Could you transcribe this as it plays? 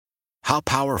How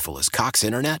powerful is Cox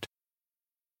Internet?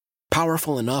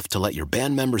 Powerful enough to let your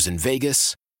band members in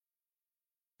Vegas,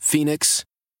 Phoenix,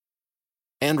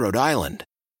 and Rhode Island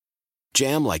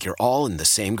jam like you're all in the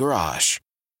same garage.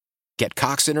 Get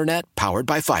Cox Internet powered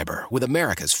by fiber with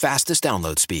America's fastest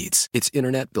download speeds. It's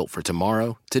internet built for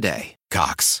tomorrow, today.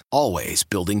 Cox, always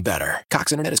building better.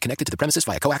 Cox Internet is connected to the premises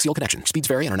via coaxial connection. Speeds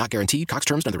vary and are not guaranteed. Cox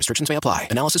terms and other restrictions may apply.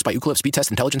 Analysis by Ookla Speed Test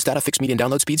Intelligence Data. Fixed median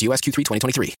download speeds. US Q3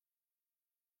 2023.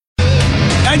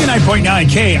 99.9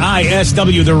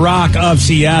 KISW, The Rock of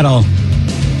Seattle.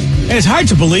 And it's hard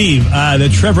to believe that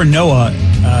Trevor Noah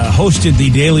hosted The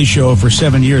Daily Show for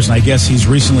 7 years, and I guess he's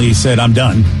recently said, I'm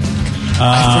done.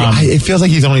 It feels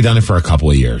like he's only done it for a couple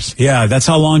of years. Yeah, that's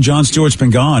how long Jon Stewart's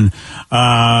been gone.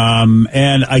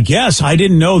 And I guess I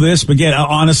didn't know this, but again, I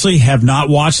honestly have not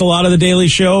watched a lot of The Daily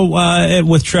Show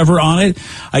with Trevor on it.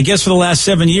 I guess for the last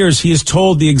 7 years, he has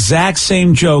told the exact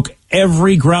same joke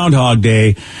every Groundhog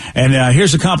Day. And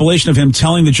here's a compilation of him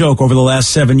telling the joke over the last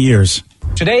 7 years.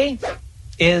 Today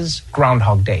is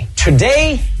Groundhog Day.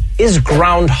 Today is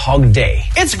Groundhog Day.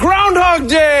 It's Groundhog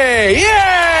Day!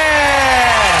 Yeah!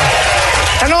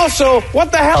 And also,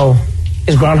 what the hell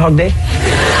is Groundhog Day?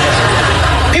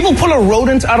 People pull a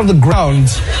rodent out of the ground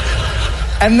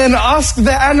and then ask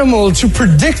the animal to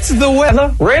predict the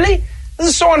weather. Really? This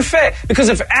is so unfair. Because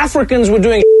if Africans were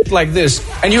doing like this,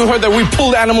 and you heard that we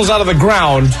pulled animals out of the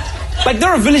ground, like there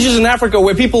are villages in Africa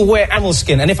where people wear animal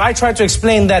skin, and if I tried to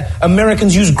explain that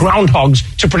Americans use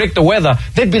groundhogs to predict the weather,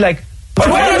 they'd be like, but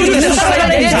why don't you just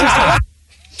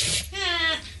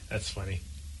That's funny.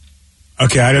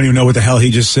 Okay, I don't even know what the hell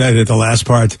he just said at the last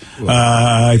part.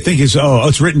 I think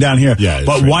it's written down here. Yeah,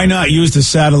 but why not use the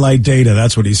satellite data?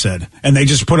 That's what he said. And they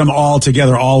just put them all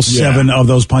together, all 7 of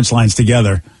those punchlines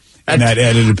together in that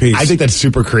edited piece. I think that's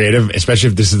super creative, especially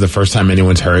if this is the first time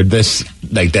anyone's heard this.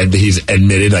 Like that he's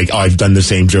admitted, like, oh, I've done the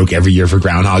same joke every year for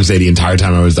Groundhog's Day the entire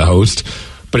time I was the host.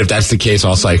 But if that's the case,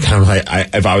 also,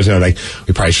 if I was going to,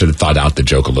 we probably should have thought out the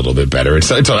joke a little bit better. It's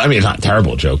not a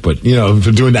terrible joke, but,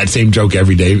 for doing that same joke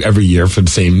every day, every year for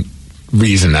the same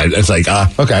reason, it's like,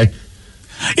 okay.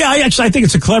 Yeah, I think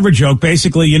it's a clever joke.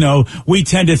 Basically, we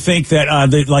tend to think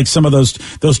that like some of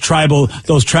those tribal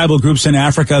groups in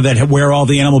Africa that wear all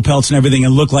the animal pelts and everything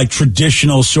and look like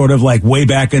traditional sort of like way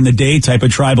back in the day type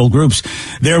of tribal groups.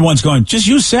 They're ones going, just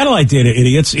use satellite data,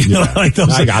 idiots. You know, like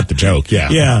those. I got the joke. Yeah.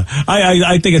 Yeah.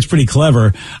 I think it's pretty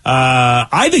clever.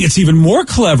 I think it's even more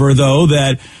clever though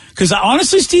because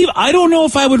honestly, Steve, I don't know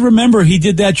if I would remember he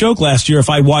did that joke last year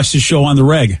if I watched his show on the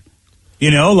reg.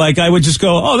 I would just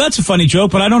go, oh, that's a funny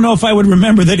joke, but I don't know if I would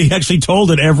remember that he actually told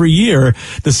it every year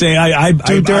to say,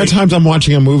 there are times I'm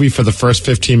watching a movie for the first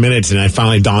 15 minutes and it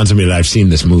finally dawns on me that I've seen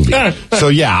this movie. So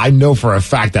yeah, I know for a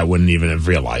fact I wouldn't even have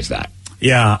realized that.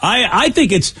 Yeah, I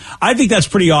think that's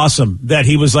pretty awesome that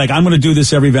he was like, I'm going to do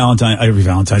this every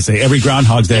Valentine's Day, every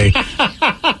Groundhog's Day.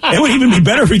 It would even be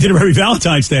better if we did it every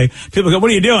Valentine's Day. People go, what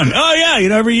are you doing? Oh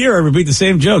yeah, every year I repeat the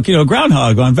same joke,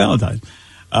 groundhog on Valentine's.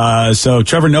 So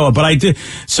Trevor Noah, but I did.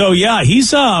 So yeah,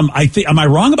 he's, am I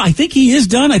wrong? I think he is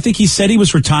done. I think he said he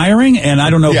was retiring and I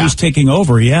don't know who's taking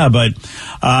over. Yeah, but,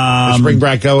 let's bring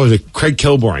back Craig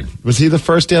Kilborn. Was he the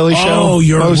first Daily Show? Oh,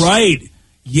 you're right.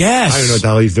 Yes. I don't know what the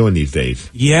hell he's doing these days.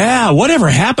 Yeah. Whatever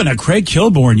happened to Craig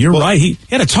Kilborn? You're right. He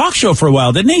had a talk show for a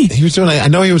while, didn't he? He was doing, I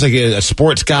know he was like a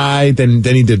sports guy. Then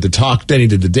he did then he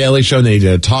did the Daily Show. And then he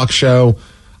did a talk show.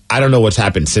 I don't know what's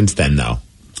happened since then though.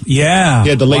 Yeah. He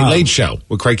had the Late Show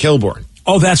with Craig Kilborn.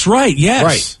 Oh, that's right. Yes.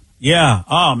 Right. Yeah.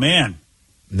 Oh, man.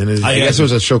 And then I guess it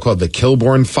was a show called The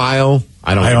Kilborn File.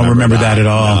 I don't remember that at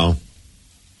all. No.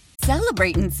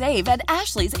 Celebrate and save at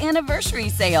Ashley's Anniversary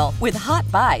Sale. With Hot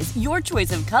Buys, your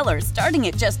choice of colors starting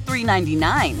at just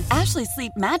 $3.99. Ashley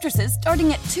Sleep mattresses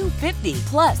starting at $2.50.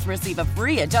 Plus, receive a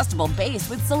free adjustable base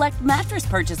with select mattress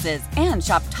purchases. And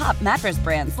shop top mattress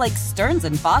brands like Stearns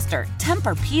 & Foster,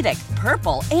 Tempur-Pedic,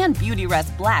 Purple, and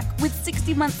Beautyrest Black with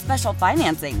 60-month special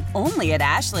financing. Only at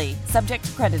Ashley. Subject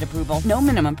to credit approval. No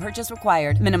minimum purchase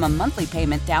required. Minimum monthly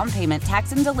payment, down payment,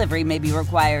 tax, and delivery may be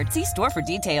required. See store for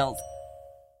details.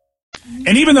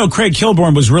 And even though Craig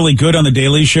Kilborn was really good on The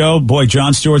Daily Show, boy,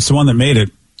 Jon Stewart's the one that made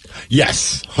it.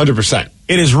 Yes, 100%.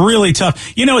 It is really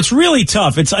tough. It's really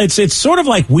tough. It's sort of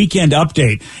like Weekend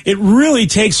Update. It really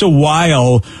takes a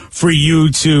while for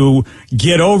you to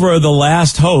get over the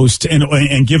last host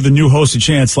and give the new host a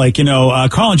chance. Like,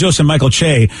 Carl and Joseph and Michael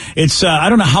Che. It's, I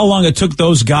don't know how long it took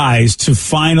those guys to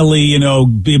finally,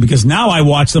 because now I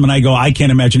watch them and I go, I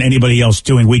can't imagine anybody else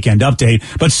doing Weekend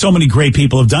Update, but so many great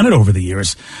people have done it over the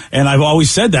years. And I've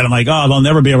always said that. I'm like, oh, they'll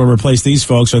never be able to replace these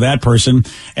folks or that person.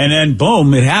 And then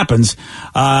boom, it happens.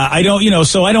 I don't,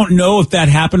 so I don't know if that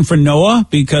happened for Noah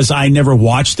because I never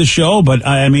watched the show, but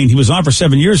I mean, he was on for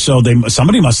 7 years, so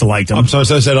somebody must have liked him. So I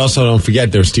said also, don't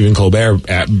forget, there was Stephen Colbert.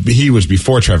 He was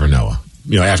before Trevor Noah,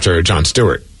 after Jon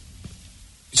Stewart.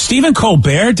 Stephen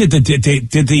Colbert did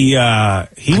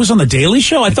he was on the Daily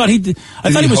Show? I thought he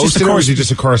was just a was he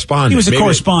just a correspondent? He was a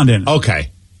correspondent.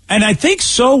 Okay. And I think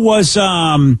so was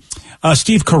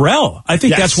Steve Carell. I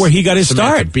think that's where he got his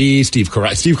Samantha start. Bee, Steve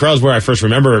Carell. Steve Carell's where I first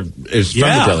remember is from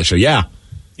the Daily Show. Yeah.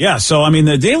 Yeah, so I mean,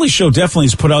 the Daily Show definitely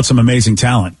has put out some amazing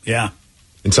talent. Yeah.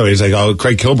 And so he's like, "Oh,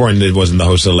 Craig Kilborn wasn't the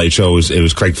host of the Late Show. It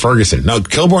was Craig Ferguson." No,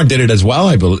 Kilborn did it as well.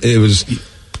 I believe it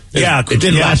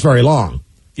didn't last very long.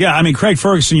 Yeah, I mean, Craig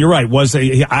Ferguson, you're right.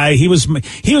 He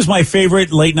was my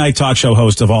favorite late night talk show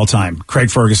host of all time. Craig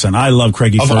Ferguson. I love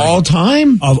Craigie Ferg. Of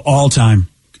all time.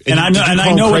 And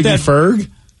I know what that Ferg.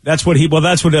 That's what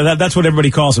that's what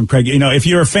everybody calls him, Craig. If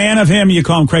you're a fan of him, you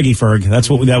call him Craigie Ferg.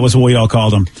 That was what we all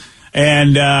called him.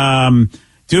 And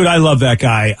dude, I love that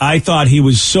guy. I thought he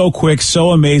was so quick,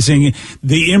 so amazing.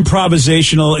 The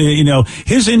improvisational,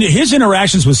 his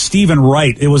interactions with Stephen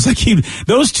Wright. It was like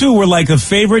those two were like a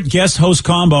favorite guest host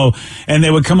combo, and they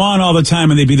would come on all the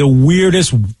time, and they'd be the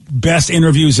weirdest, best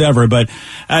interviews ever. But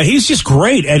he's just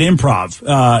great at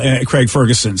improv, Craig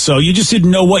Ferguson. So you just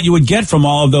didn't know what you would get from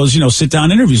all of those, sit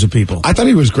down interviews with people. I thought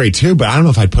he was great too, but I don't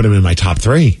know if I'd put him in my top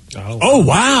 3. Oh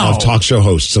wow! Of talk show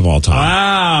hosts of all time.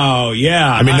 Wow,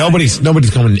 yeah. I mean, nobody's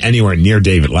coming anywhere near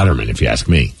David Letterman, if you ask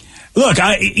me. Look,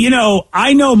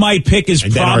 I know my pick is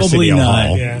probably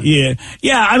not. Yeah.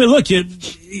 I mean, look,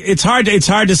 it's hard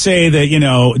to say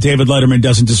that David Letterman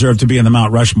doesn't deserve to be in the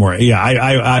Mount Rushmore. Yeah,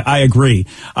 I agree.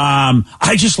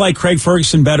 I just like Craig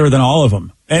Ferguson better than all of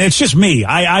them. And it's just me.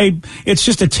 It's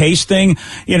just a taste thing,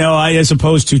 as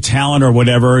opposed to talent or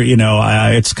whatever.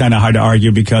 It's kind of hard to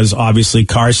argue because obviously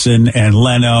Carson and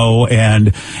Leno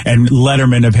and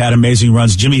Letterman have had amazing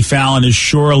runs. Jimmy Fallon has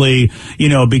surely,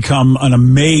 become an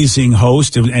amazing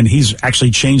host, and he's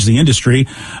actually changed the industry.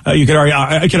 I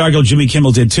could argue Jimmy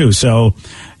Kimmel did too. So,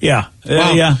 yeah,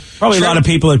 wow. Probably a lot of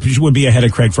people would be ahead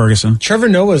of Craig Ferguson. Trevor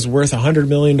Noah's worth $100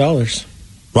 million.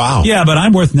 Wow. Yeah, but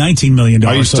I'm worth $19 million.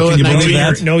 Are you still so at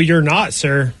 19? No, you're not,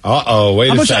 sir. Uh-oh,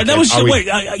 wait a second. That was,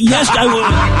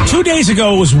 yes, 2 days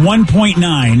ago it was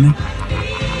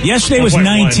 1.9. Yesterday was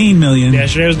 19 million.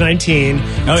 Yesterday was 19.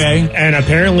 Okay. And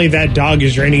apparently that dog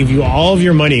is draining you all of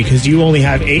your money because you only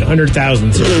have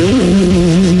 800,000. This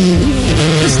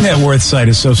net worth site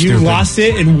is so stupid. You lost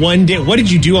it in one day. What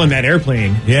did you do on that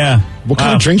airplane? Yeah. What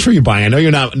kind of drinks were you buying? I know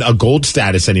you're not a gold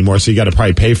status anymore, so you got to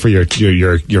probably pay for your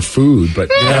food,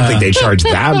 but I don't think they charge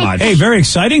that much. Hey, very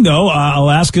exciting though.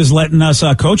 Alaska's letting us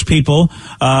coach people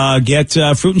get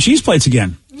fruit and cheese plates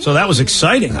again. So that was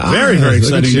exciting. Very, very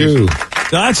exciting. Look at you.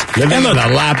 That's living in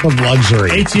a lap of luxury.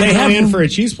 $18 million for a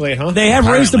cheese plate, huh? They have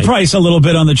raised the price a little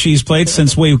bit on the cheese plates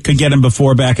since we could get them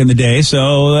before back in the day.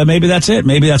 So maybe that's it.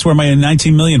 Maybe that's where my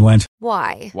 $19 million went.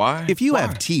 Why? If you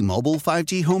have T-Mobile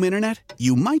 5G home internet,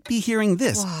 you might be hearing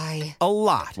this Why? a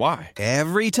lot. Why?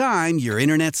 Every time your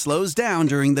internet slows down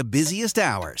during the busiest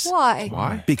hours.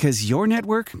 Why? Because your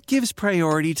network gives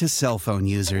priority to cell phone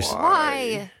users.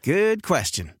 Why? Good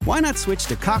question. Why not switch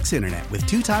to Cox Internet with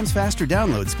 2 times faster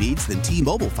download speeds than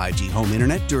T-Mobile 5G home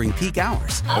internet during peak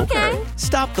hours? Okay.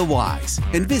 Stop the whys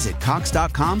and visit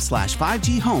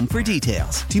cox.com/5G home for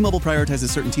details. T-Mobile prioritizes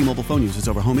certain T-Mobile phone users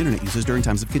over home internet users during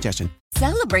times of congestion.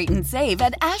 Celebrate and save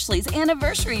at Ashley's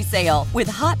Anniversary Sale. With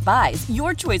Hot Buys,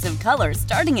 your choice of colors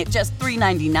starting at just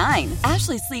 $3.99.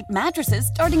 Ashley Sleep mattresses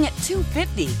starting at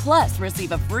 $2.50. Plus,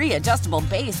 receive a free adjustable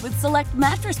base with select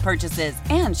mattress purchases.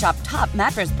 And shop top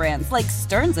mattress brands like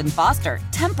Stearns & Foster,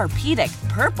 Tempur-Pedic,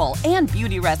 Purple, and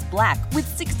Beautyrest Black with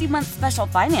 60-month special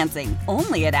financing.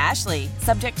 Only at Ashley.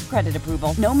 Subject to credit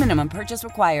approval. No minimum purchase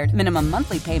required. Minimum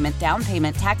monthly payment, down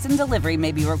payment, tax, and delivery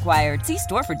may be required. See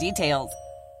store for details.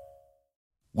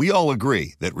 We all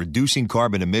agree that reducing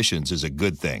carbon emissions is a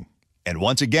good thing. And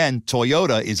once again,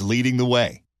 Toyota is leading the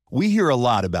way. We hear a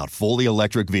lot about fully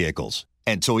electric vehicles,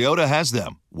 and Toyota has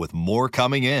them, with more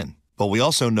coming in. But we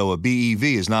also know a BEV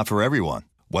is not for everyone,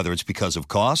 whether it's because of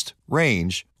cost,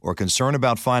 range, or concern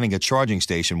about finding a charging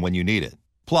station when you need it.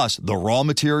 Plus, the raw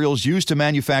materials used to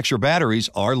manufacture batteries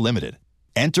are limited.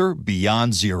 Enter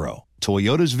Beyond Zero,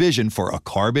 Toyota's vision for a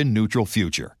carbon-neutral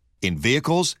future. In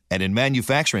vehicles and in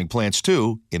manufacturing plants,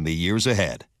 too, in the years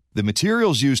ahead. The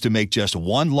materials used to make just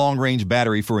one long-range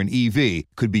battery for an EV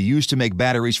could be used to make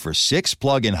batteries for 6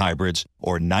 plug-in hybrids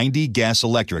or 90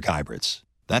 gas-electric hybrids.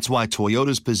 That's why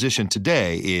Toyota's position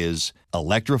today is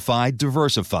electrified,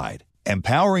 diversified,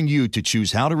 empowering you to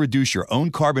choose how to reduce your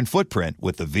own carbon footprint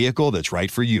with the vehicle that's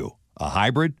right for you, a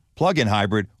hybrid, plug-in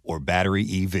hybrid, or battery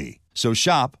EV. So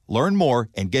shop, learn more,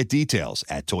 and get details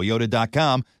at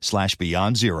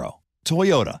toyota.com/beyond zero.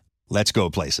 Toyota, let's go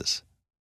places.